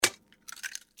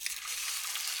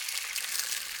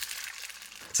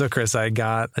So, Chris, I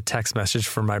got a text message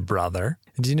from my brother.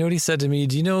 Do you know what he said to me?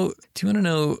 Do you want to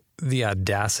know the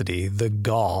audacity, the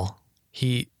gall?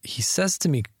 He says to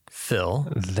me, Phil,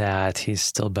 that he's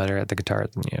still better at the guitar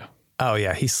than you. Oh,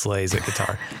 yeah, he slays at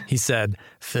guitar. He said,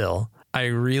 Phil, I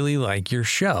really like your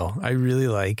show. I really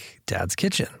like Dad's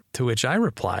Kitchen. To which I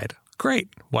replied, great.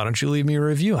 Why don't you leave me a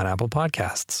review on Apple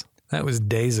Podcasts? That was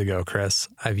days ago, Chris.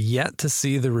 I've yet to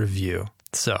see the review.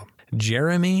 So,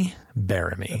 Jeremy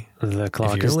Baramy, the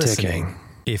clock is ticking.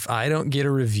 If I don't get a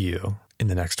review in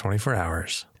the next 24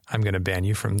 hours, I'm going to ban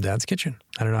you from Dad's Kitchen.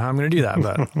 I don't know how I'm going to do that,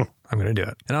 but I'm going to do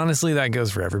it. And honestly, that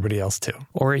goes for everybody else too.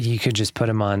 Or you could just put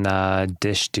him on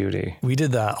dish duty. We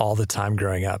did that all the time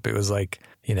growing up. It was like,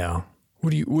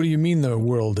 what do you mean the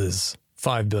world is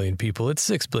 5 billion people? It's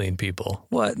 6 billion people.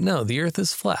 What? No, the earth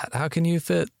is flat. How can you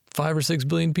fit 5 or 6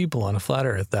 billion people on a flat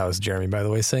earth? That was Jeremy, by the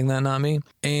way, saying that, not me.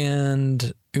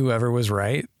 And whoever was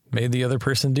right made the other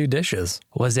person do dishes.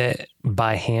 Was it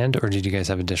by hand or did you guys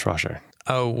have a dishwasher?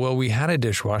 Oh, well, we had a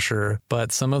dishwasher,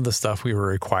 but some of the stuff we were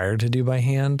required to do by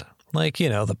hand, like,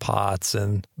 the pots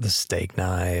and the steak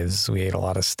knives. We ate a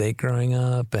lot of steak growing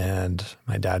up, and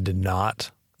my dad did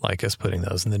not like us putting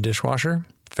those in the dishwasher.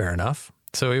 Fair enough.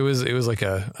 So it was like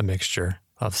a mixture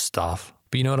of stuff.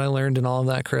 But you know what I learned in all of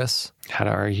that, Chris? How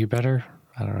to argue better?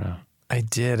 I don't know. I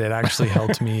did. It actually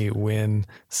helped me win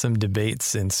some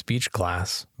debates in speech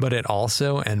class. But it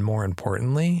also, and more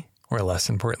importantly, or less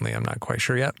importantly, I'm not quite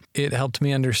sure yet, it helped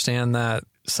me understand that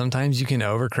sometimes you can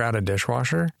overcrowd a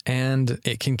dishwasher and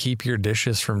it can keep your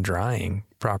dishes from drying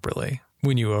properly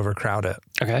when you overcrowd it.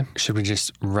 Okay. Should we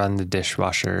just run the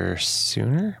dishwasher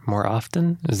sooner, more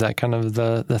often? Is that kind of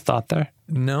the thought there?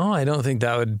 No, I don't think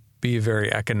that would be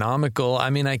very economical. I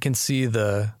mean, I can see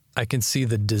the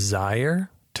desire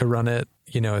to run it,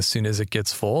 as soon as it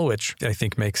gets full, which I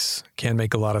think can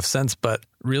make a lot of sense. But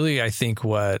really, I think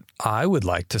what I would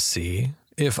like to see,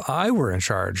 if I were in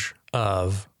charge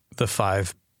of the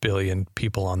 5 billion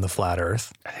people on the flat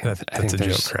earth, that's a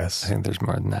joke, Chris. I think there's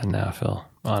more than that now, Phil,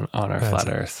 on our flat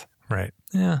earth. Right.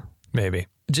 Yeah, maybe.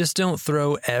 Just don't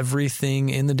throw everything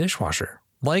in the dishwasher.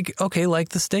 Like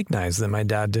the steak knives that my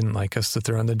dad didn't like us to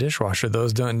throw in the dishwasher.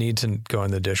 Those don't need to go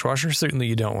in the dishwasher. Certainly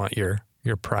you don't want your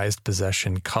prized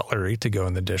possession cutlery to go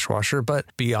in the dishwasher. But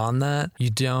beyond that, you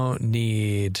don't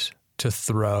need to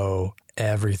throw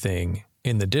everything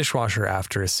in the dishwasher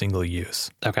after a single use.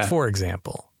 Okay. For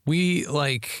example, we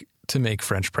like to make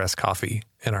French press coffee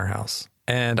in our house.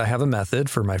 And I have a method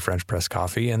for my French press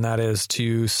coffee, and that is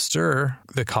to stir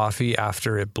the coffee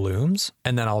after it blooms,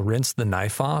 and then I'll rinse the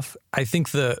knife off. I think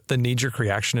the knee-jerk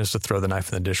reaction is to throw the knife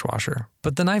in the dishwasher.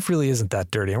 But the knife really isn't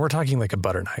that dirty, and we're talking like a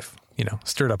butter knife.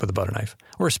 Stir it up with a butter knife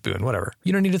or a spoon, whatever.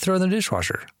 You don't need to throw it in the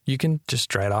dishwasher. You can just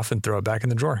dry it off and throw it back in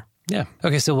the drawer. Yeah.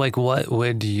 Okay. So what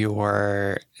would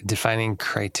your defining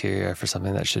criteria for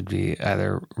something that should be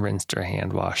either rinsed or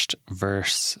hand washed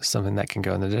versus something that can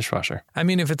go in the dishwasher? I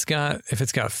mean, if it's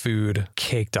got food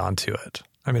caked onto it,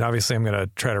 I mean, obviously I'm going to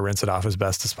try to rinse it off as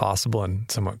best as possible and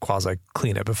somewhat quasi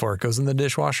clean it before it goes in the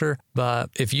dishwasher.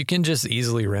 But if you can just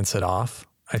easily rinse it off,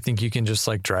 I think you can just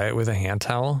dry it with a hand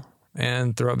towel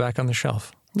and throw it back on the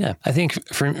shelf. Yeah, I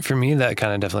think for me that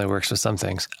kind of definitely works with some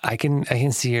things. I can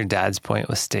see your dad's point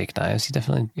with steak knives.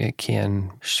 It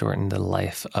can shorten the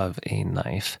life of a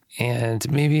knife, and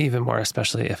maybe even more,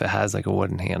 especially if it has a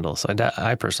wooden handle. So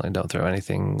I personally don't throw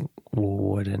anything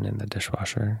wooden in the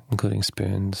dishwasher, including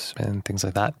spoons and things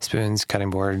like that. Spoons, cutting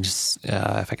boards,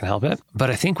 if I can help it. But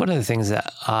I think one of the things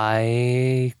that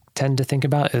I tend to think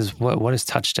about is what has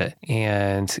touched it,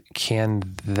 and can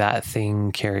that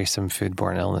thing carry some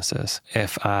foodborne illnesses?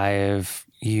 If I've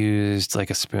used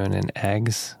a spoon in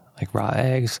eggs, like raw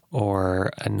eggs,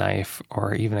 or a knife,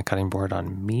 or even a cutting board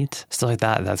on meat, stuff like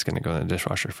that, that's going to go in the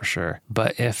dishwasher for sure.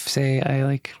 But if, say,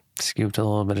 I scooped a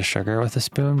little bit of sugar with a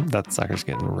spoon, that sucker's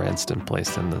getting rinsed and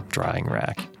placed in the drying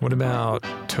rack. What about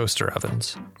toaster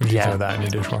ovens? Would you throw that in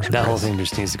your dishwasher? That whole thing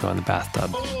just needs to go in the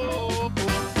bathtub.